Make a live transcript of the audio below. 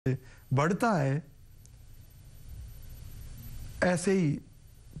बढ़ता है ऐसे ही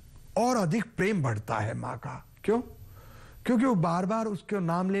और अधिक प्रेम बढ़ता है माँ का। क्यों? क्योंकि वो बार बार उसके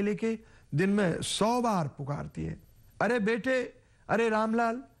नाम ले लेके दिन में 100 बार पुकारती है, अरे बेटे, अरे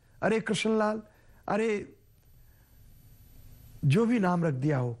रामलाल, अरे कृष्णलाल, अरे जो भी नाम रख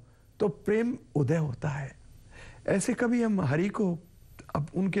दिया हो, तो प्रेम उदय होता है। ऐसे कभी हम हरि को अब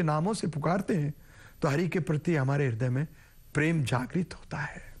उनके नामों से पुकारते हैं तो हरि के प्रति हमारे हृदय में प्रेम जागृत होता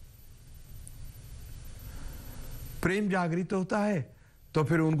है। प्रेम जागृत होता है तो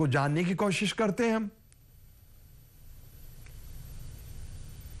फिर उनको जानने की कोशिश करते हैं हम।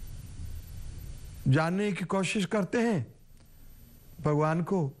 जानने की कोशिश करते हैं भगवान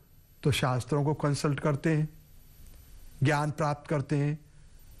को तो शास्त्रों को कंसल्ट करते हैं, ज्ञान प्राप्त करते हैं,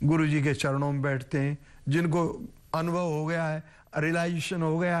 गुरु जी के चरणों में बैठते हैं। जिनको अनुभव हो गया है, रियलाइजेशन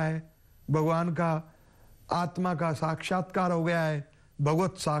हो गया है, भगवान का आत्मा का साक्षात्कार हो गया है,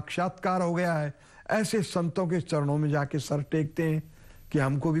 भगवत साक्षात्कार हो गया है, ऐसे संतों के चरणों में जाके सर टेकते हैं कि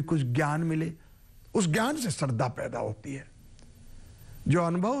हमको भी कुछ ज्ञान मिले। उस ज्ञान से श्रद्धा पैदा होती है। जो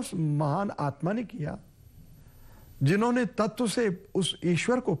अनुभव उस महान आत्मा ने किया, जिन्होंने तत्व से उस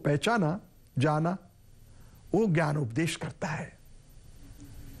ईश्वर को पहचाना, जाना, वो ज्ञान उपदेश करता है।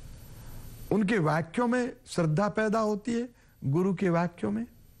 उनके वाक्यों में श्रद्धा पैदा होती है, गुरु के वाक्यों में,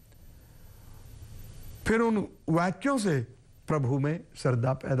 फिर उन वाक्यों से प्रभु में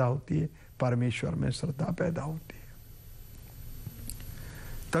श्रद्धा पैदा होती है, परमेश्वर में श्रद्धा पैदा होती है।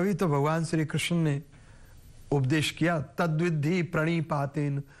 तभी तो भगवान श्री कृष्ण ने उपदेश किया, तद्विद्धि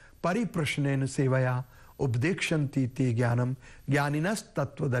प्रणिपातेन परिप्रश्नेन सेवया उपदेक्षन्ति ते ज्ञानम ज्ञानिनस्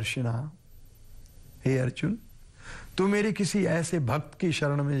तत्वदर्शिना। हे अर्जुन, तू मेरे किसी ऐसे भक्त की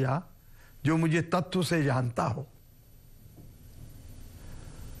शरण में जा जो मुझे तत्व से जानता हो।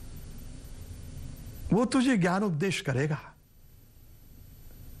 वो तुझे ज्ञान उपदेश करेगा,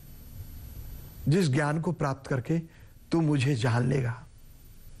 जिस ज्ञान को प्राप्त करके तू मुझे जान लेगा।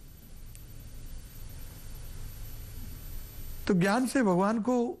 तो ज्ञान से भगवान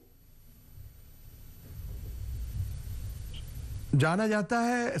को जाना जाता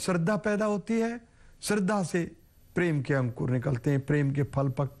है, श्रद्धा पैदा होती है, श्रद्धा से प्रेम के अंकुर निकलते हैं, प्रेम के फल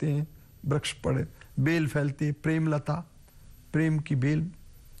पकते हैं, वृक्ष पड़े, बेल फैलती है, प्रेम लता, प्रेम की बेल।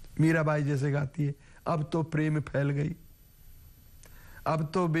 मीराबाई जैसे गाती है, अब तो प्रेम फैल गई, अब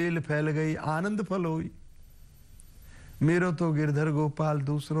तो बेल फैल गई, आनंद फल होई, मेरो तो गिरधर गोपाल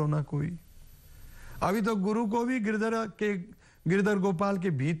दूसरो ना कोई। अभी तो गुरु को भी गिरधर गोपाल के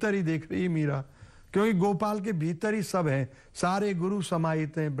भीतर ही देख रही है मीरा, क्योंकि गोपाल के भीतर ही सब है। सारे गुरु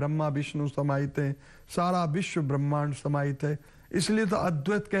समाहित हैं, ब्रह्मा विष्णु समाहित हैं, सारा विश्व ब्रह्मांड समाहित है। इसलिए तो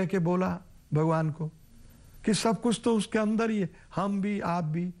अद्वैत कह के बोला भगवान को कि सब कुछ तो उसके अंदर ही है। हम भी, आप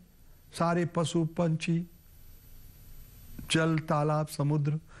भी, सारे पशु पंछी, जल, तालाब,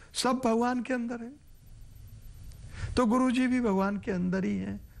 समुद्र, सब भगवान के अंदर है। तो गुरु जी भी भगवान के अंदर ही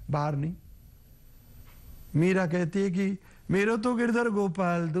हैं, बाहर नहीं। मीरा कहती है कि मेरो तो गिरधर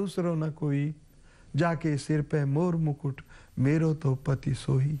गोपाल दूसरो न कोई, जाके सिर पे मोर मुकुट मेरो तो पति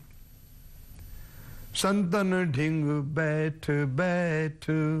सोई। संतन ढिंग बैठ बैठ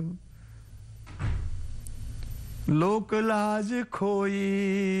लोक लाज खोई।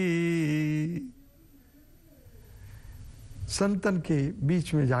 संतन के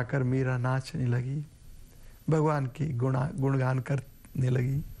बीच में जाकर मीरा नाचने लगी, भगवान की गुणगान करने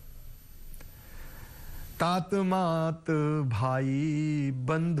लगी। तात मात भाई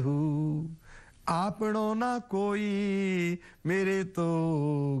बंधु आपनो ना कोई, मेरे तो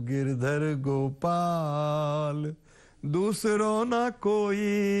गिरधर गोपाल दूसरो ना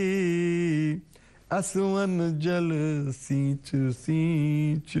कोई। असवन जल सींच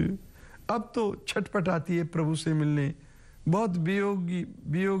सींच। अब तो छटपटाती है प्रभु से मिलने, बहुत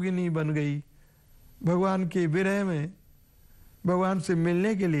वियोगिनी बन गई। भगवान के विरह में भगवान से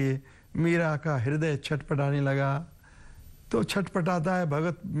मिलने के लिए मीरा का हृदय छटपटाने लगा। तो छटपटाता है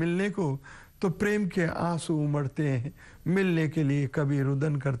भगत मिलने को, तो प्रेम के आंसू उमड़ते हैं मिलने के लिए। कभी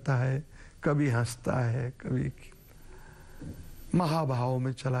रुदन करता है, कभी हंसता है, कभी महाभाव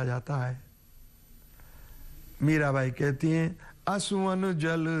में चला जाता है। मीराबाई कहती हैं, असुवन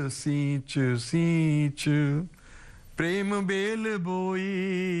जल सींच सींच प्रेम बेल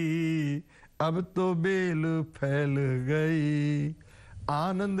बोई, अब तो बेल फैल गई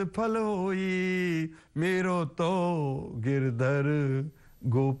आनंद फल होई, मेरो तो गिरधर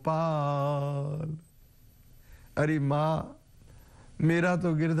गोपाल। अरे माँ, मेरा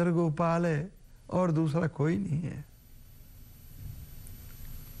तो गिरधर गोपाल है और दूसरा कोई नहीं है।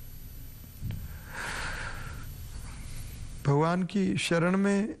 भगवान की शरण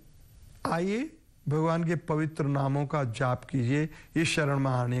में आइए, भगवान के पवित्र नामों का जाप कीजिए। ये शरण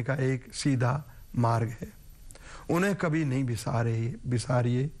में आने का एक सीधा मार्ग है। उन्हें कभी नहीं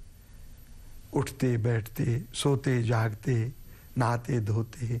बिसारिए। उठते बैठते, सोते जागते, नहाते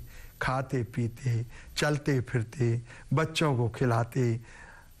धोते, खाते पीते, चलते फिरते, बच्चों को खिलाते,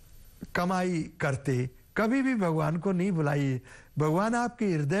 कमाई करते, कभी भी भगवान को नहीं भुलाइए। भगवान आपके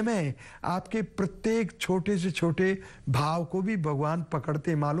हृदय में है। आपके प्रत्येक छोटे से छोटे भाव को भी भगवान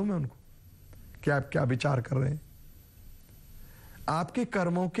पकड़ते, मालूम है उनको कि आप क्या विचार कर रहे हैं। आपके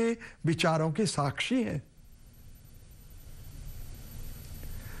कर्मों के विचारों के साक्षी हैं।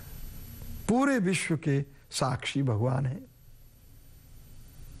 पूरे विश्व के साक्षी भगवान है।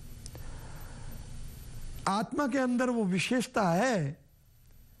 आत्मा के अंदर वो विशेषता है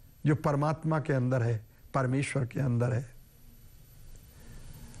जो परमात्मा के अंदर है, परमेश्वर के अंदर है।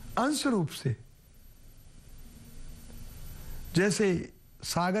 अंश रूप से जैसे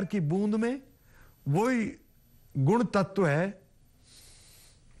सागर की बूंद में वही गुण तत्व है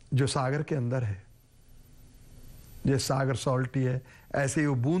जो सागर के अंदर है। जैसे सागर सॉल्टी है, ऐसे ही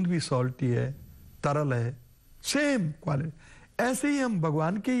वो बूंद भी सॉल्टी है, तरल है, सेम क्वालिटी। ऐसे ही हम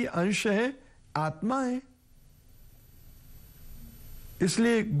भगवान के ही अंश हैं, आत्मा है।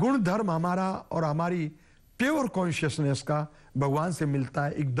 इसलिए गुण धर्म हमारा और हमारी प्योर कॉन्शियसनेस का भगवान से मिलता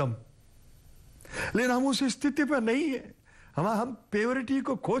है एकदम। लेकिन हम उस स्थिति पर नहीं है। हम प्योरिटी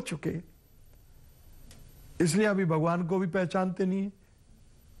को खो चुके, इसलिए अभी भगवान को भी पहचानते नहीं है।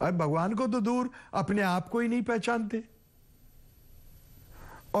 अरे भगवान को तो दूर, अपने आप को ही नहीं पहचानते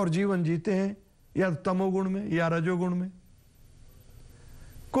और जीवन जीते हैं या तमोगुण में या रजोगुण में।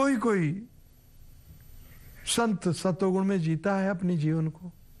 कोई कोई संत सतोगुण में जीता है अपने जीवन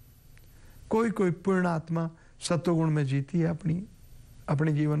को, कोई कोई पूर्ण आत्मा सतोगुण में जीती है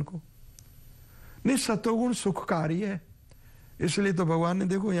अपने जीवन को। नहीं, सतोगुण सुखकारी है। इसलिए तो भगवान ने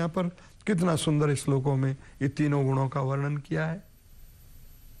देखो यहां पर कितना सुंदर श्लोकों में ये तीनों गुणों का वर्णन किया है।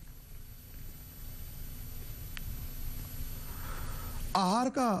 आहार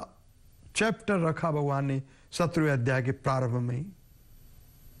का चैप्टर रखा भगवान ने 17वें अध्याय के प्रारंभ में ही।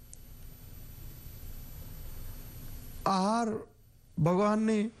 आहार भगवान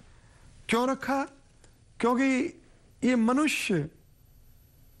ने क्यों रखा? क्योंकि ये मनुष्य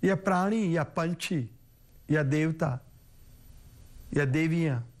या प्राणी या पंछी या देवता या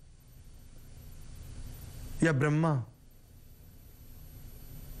देवियां या ब्रह्मा,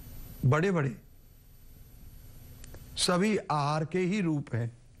 बड़े बड़े सभी आहार के ही रूप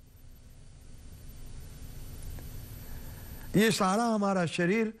हैं। ये सारा हमारा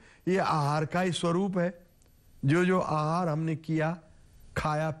शरीर ये आहार का ही स्वरूप है। जो जो आहार हमने किया,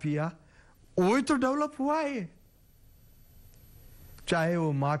 खाया पिया, वही तो डेवलप हुआ है। चाहे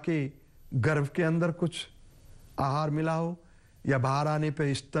वो मां के गर्भ के अंदर कुछ आहार मिला हो, या बाहर आने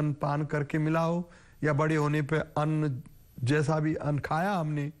पे स्तन पान करके मिला हो, या बड़े होने पे अन्न, जैसा भी अन्न खाया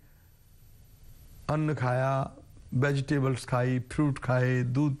हमने, अन्न खाया, वेजिटेबल्स खाई, फ्रूट खाए,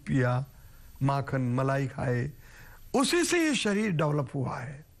 दूध पिया, माखन मलाई खाए, उसी से ये शरीर डेवलप हुआ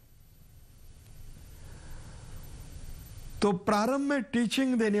है। तो प्रारंभ में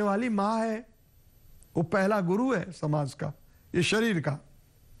टीचिंग देने वाली मां है, वो पहला गुरु है समाज का, ये शरीर का,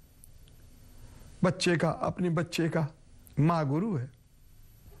 बच्चे का, अपने बच्चे का मां गुरु है।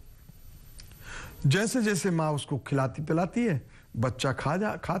 जैसे जैसे मां उसको खिलाती पिलाती है, बच्चा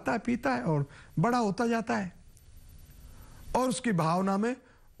खाता पीता है और बड़ा होता जाता है। और उसकी भावना में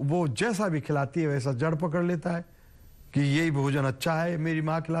वो जैसा भी खिलाती है वैसा जड़ पकड़ लेता है कि यही भोजन अच्छा है, मेरी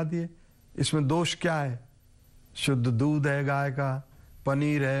मां खिलाती है, इसमें दोष क्या है? शुद्ध दूध है गाय का,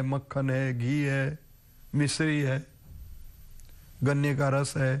 पनीर है, मक्खन है, घी है, मिश्री है, गन्ने का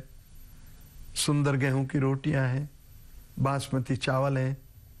रस है, सुंदर गेहूं की रोटियां हैं, बासमती चावल हैं।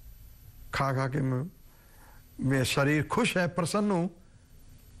 खा खा के मेरा शरीर खुश है, प्रसन्न हूं।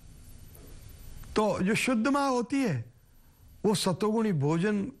 तो जो शुद्ध मां होती है वो सतोगुणी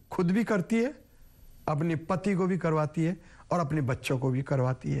भोजन खुद भी करती है, अपने पति को भी करवाती है और अपने बच्चों को भी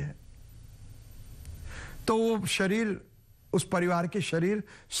करवाती है। तो वो शरीर, उस परिवार के शरीर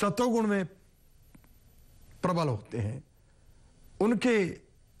सतोगुण में प्रबल होते हैं। उनके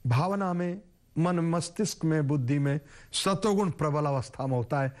भावना में, मन मस्तिष्क में, बुद्धि में सतोगुण प्रबल अवस्था में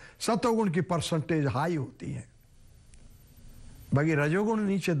होता है। सतोगुण की परसेंटेज हाई होती है। बाकी रजोगुण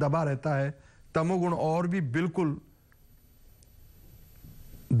नीचे दबा रहता है, तमोगुण और भी बिल्कुल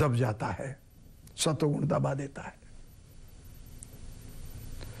दब जाता है, सतोगुण दबा देता है।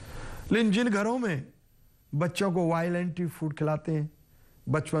 लेकिन जिन घरों में बच्चों को वायलेंट फूड खिलाते हैं,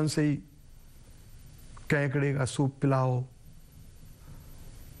 बचपन से ही केकड़े का सूप पिलाओ,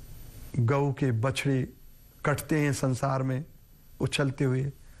 गऊ के बछड़े कटते हैं संसार में उछलते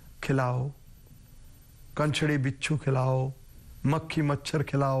हुए, खिलाओ, कंछड़ी बिच्छू खिलाओ, मक्खी मच्छर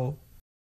खिलाओ,